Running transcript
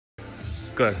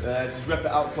Go. This is Rep It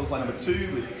Out qualifying number 2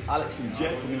 with Alex and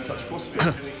Jet from In Touch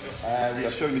CrossFit. We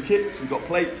are showing the kits. We've got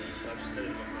plates.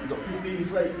 We've got 15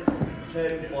 plate,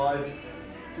 10, 5,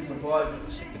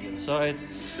 2.5. Same with the side.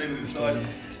 Same with the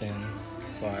sides. 10,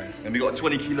 5. And we've got a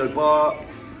 20 kilo bar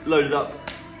loaded up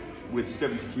with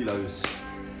 70 kilos. Do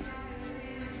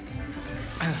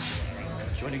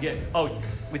you want to get... Oh,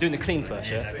 we're doing the clean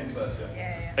first, yeah? Clean first, yeah.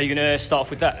 Yeah. Are you going to start off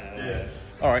with that? Yeah.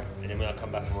 Alright. And then when I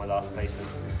come back from my last placement,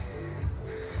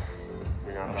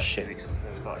 Oh shit.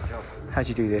 Start a job. How'd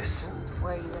you do this?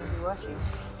 Where are you going to be working?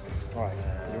 Alright.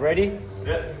 You ready?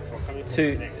 Yeah. So coming to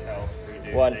 2, the next health,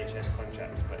 we do 1. NHS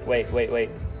contracts, but Wait.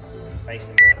 based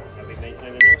in there. So we make no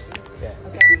Nelson. Yeah.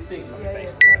 Okay. It's in sync. Yeah,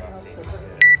 Based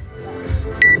yeah.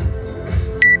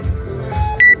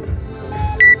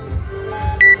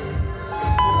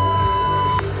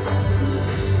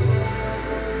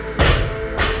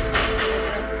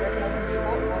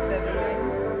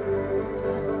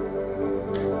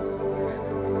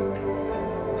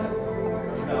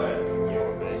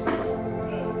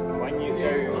 When you go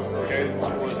towards the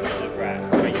rack,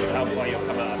 how far you'll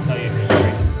come out, I'll tell you if it's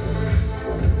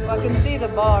free. I can see the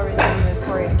bar is in the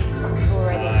frame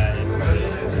already.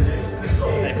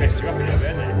 They pressed you up a little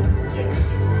bit, haven't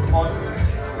they?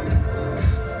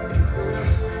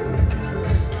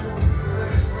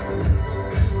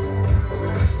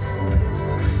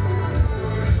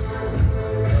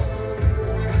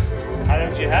 How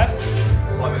long do you have?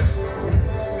 5 minutes.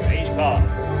 For each part?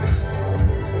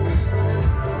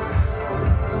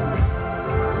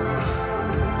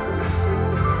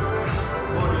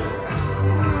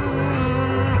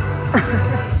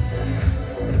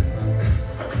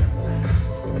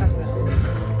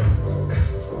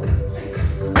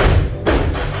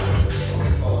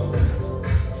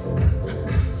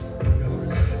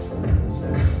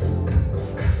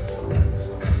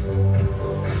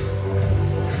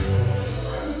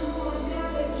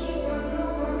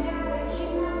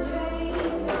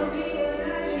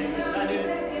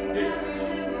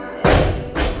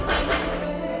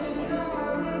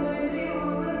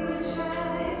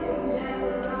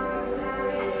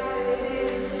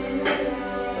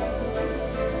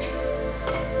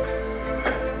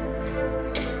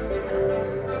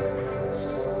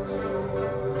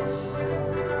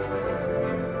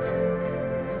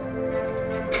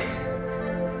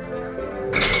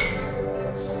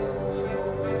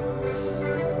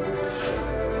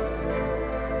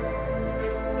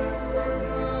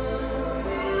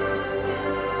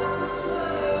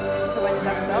 So when does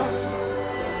that start?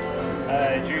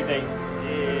 Due date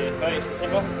 30th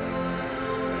September.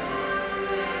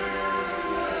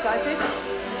 Excited?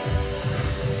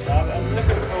 I'm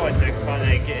looking forward to kind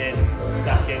of getting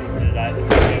stuck into like the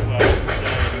body of work,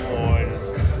 learning more, and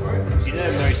 'cause you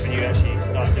learn most when you actually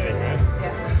start doing that.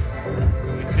 Yeah.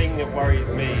 The thing that worries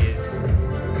me is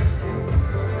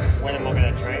when am I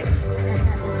going to train?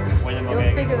 When am I You'll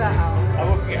going figure that out. I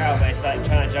will figure it out, but it's like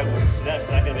trying to juggle. So that's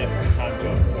like going to be a full-time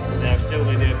job. Then I'm still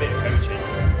going to do a bit of coaching,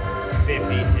 a bit of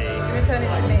PT, You're going to turn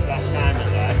into me. plus family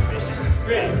life. It's just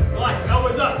Nice. That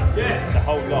was up. Yeah. the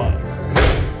whole lot.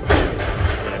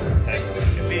 So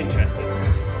it'll be interesting.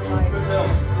 Like, So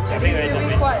I it think needs there to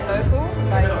is be quite local,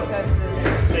 like in terms of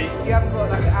See, you haven't got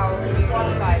like an hour commute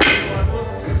outside.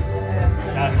 Yeah.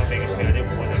 that's my biggest fear. I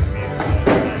didn't want to commute.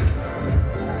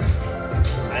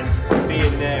 And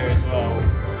being there as well,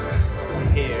 from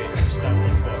here, it's just done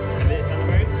this, what, 10 minutes down the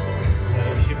road? So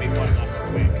it should be quite nice and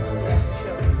quick.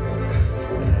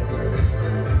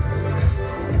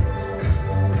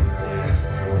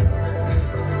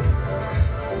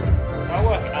 I'll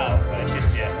work it out, but it's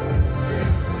just, yeah,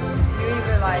 You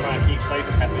either like trying to keep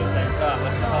Sophie happy at the same time.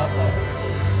 That's the hard part.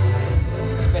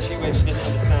 Especially when she doesn't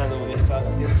understand all this stuff.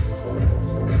 you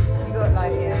got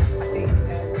like I think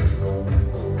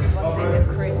one thing that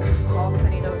Chris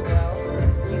Halfpenny does well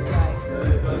is like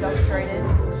he loves training,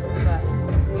 but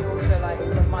he also like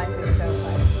reminds himself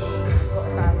like I've got a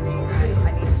family and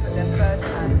I need to put them first,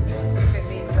 and if it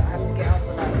means that I have to get up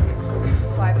at like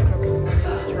 5 o'clock in the morning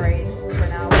to train for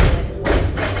an hour when it's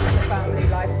the family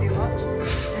life too much.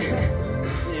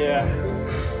 Yeah.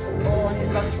 Or on his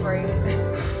lunch break.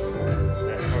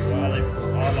 That's probably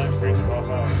why our lunch break's a half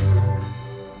hour.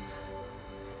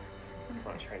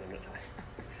 Can't train in the time.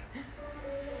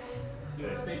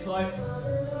 Stay tight.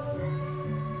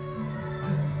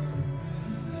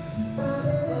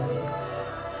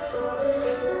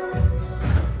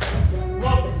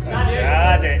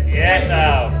 Got it. Yes,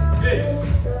 Al.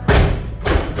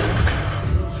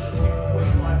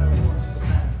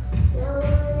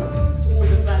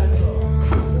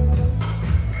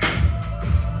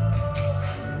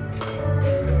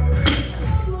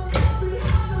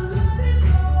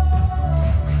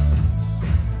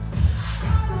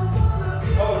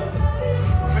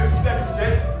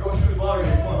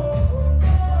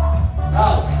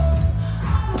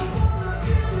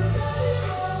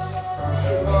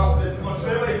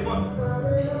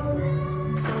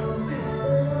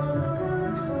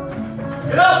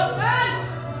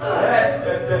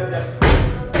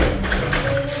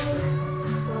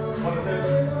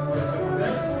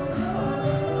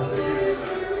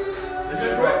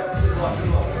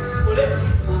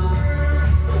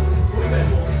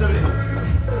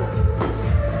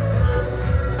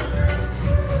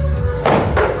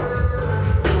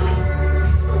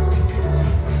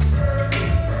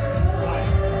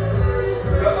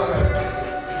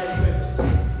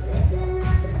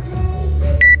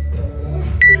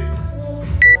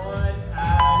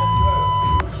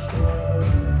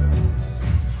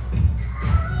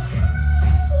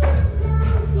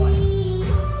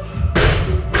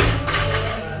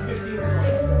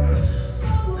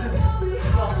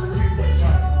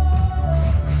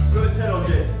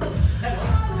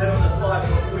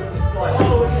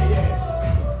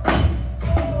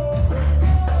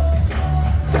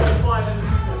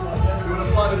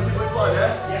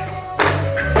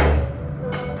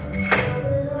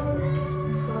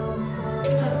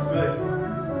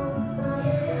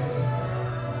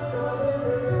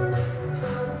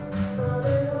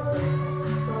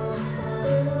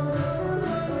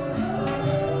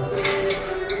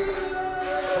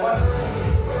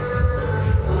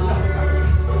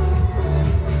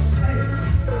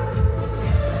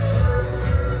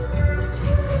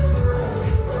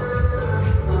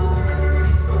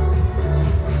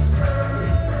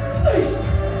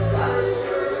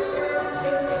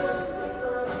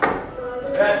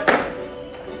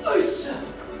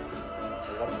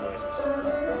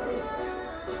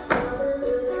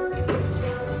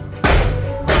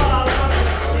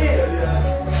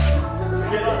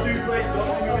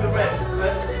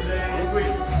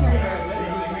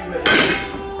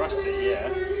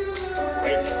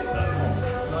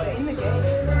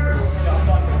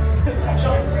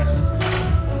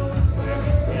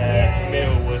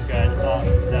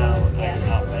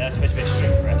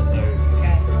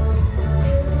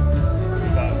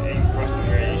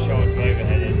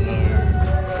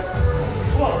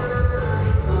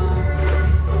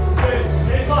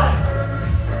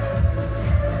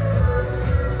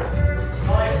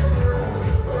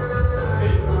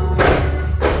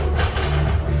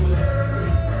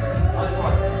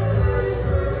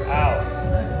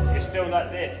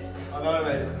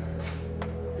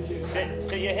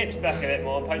 Sit your hips back a bit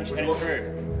more, punch your head through.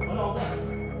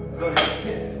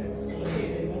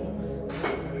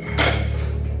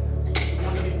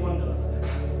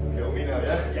 Kill me now,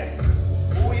 yeah? Yeah.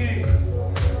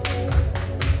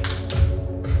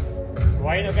 Why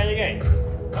are you not going again?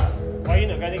 Why are you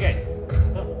not going again?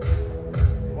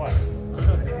 Why?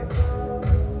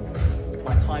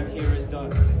 My time here is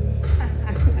done.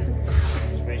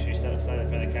 Just make sure you stand aside in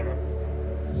front of the camera.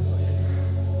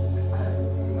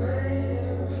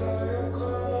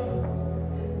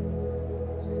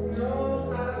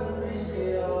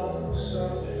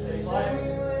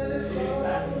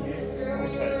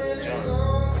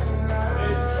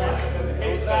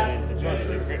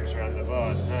 The grips around the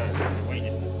bar and hand,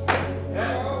 weightlifting.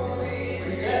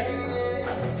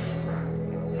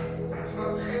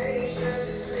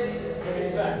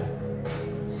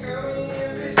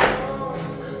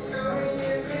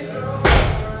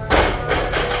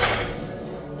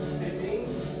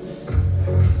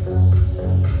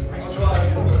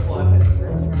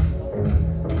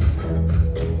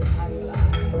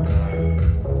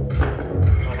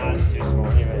 My hand's too small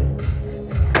anyway.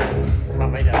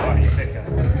 Can't make that bar any thicker.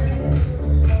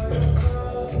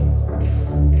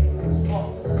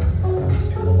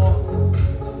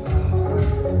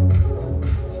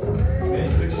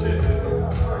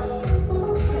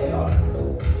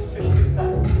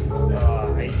 Oh, I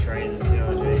hate training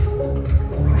theology.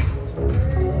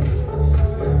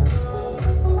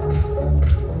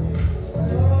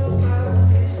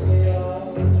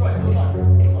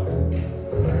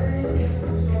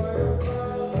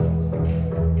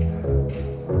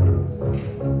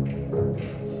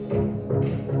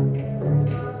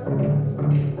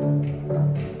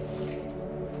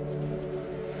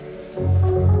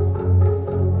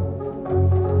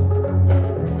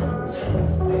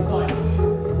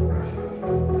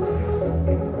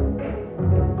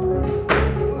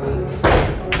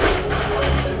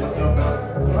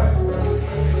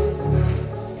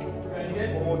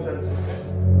 One more 10.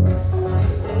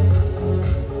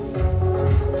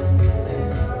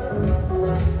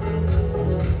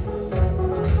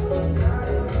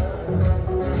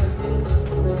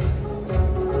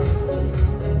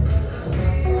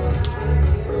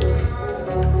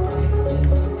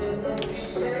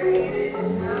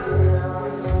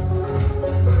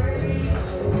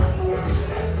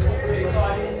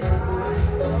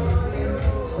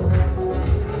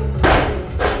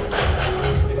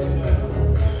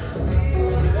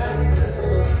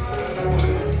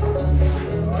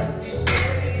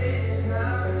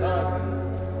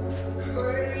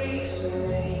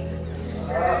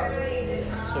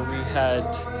 So we had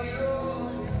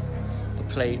the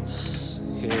plates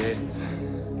here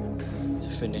to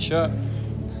finish up.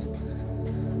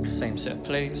 Same set of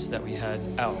plates that we had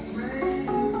out.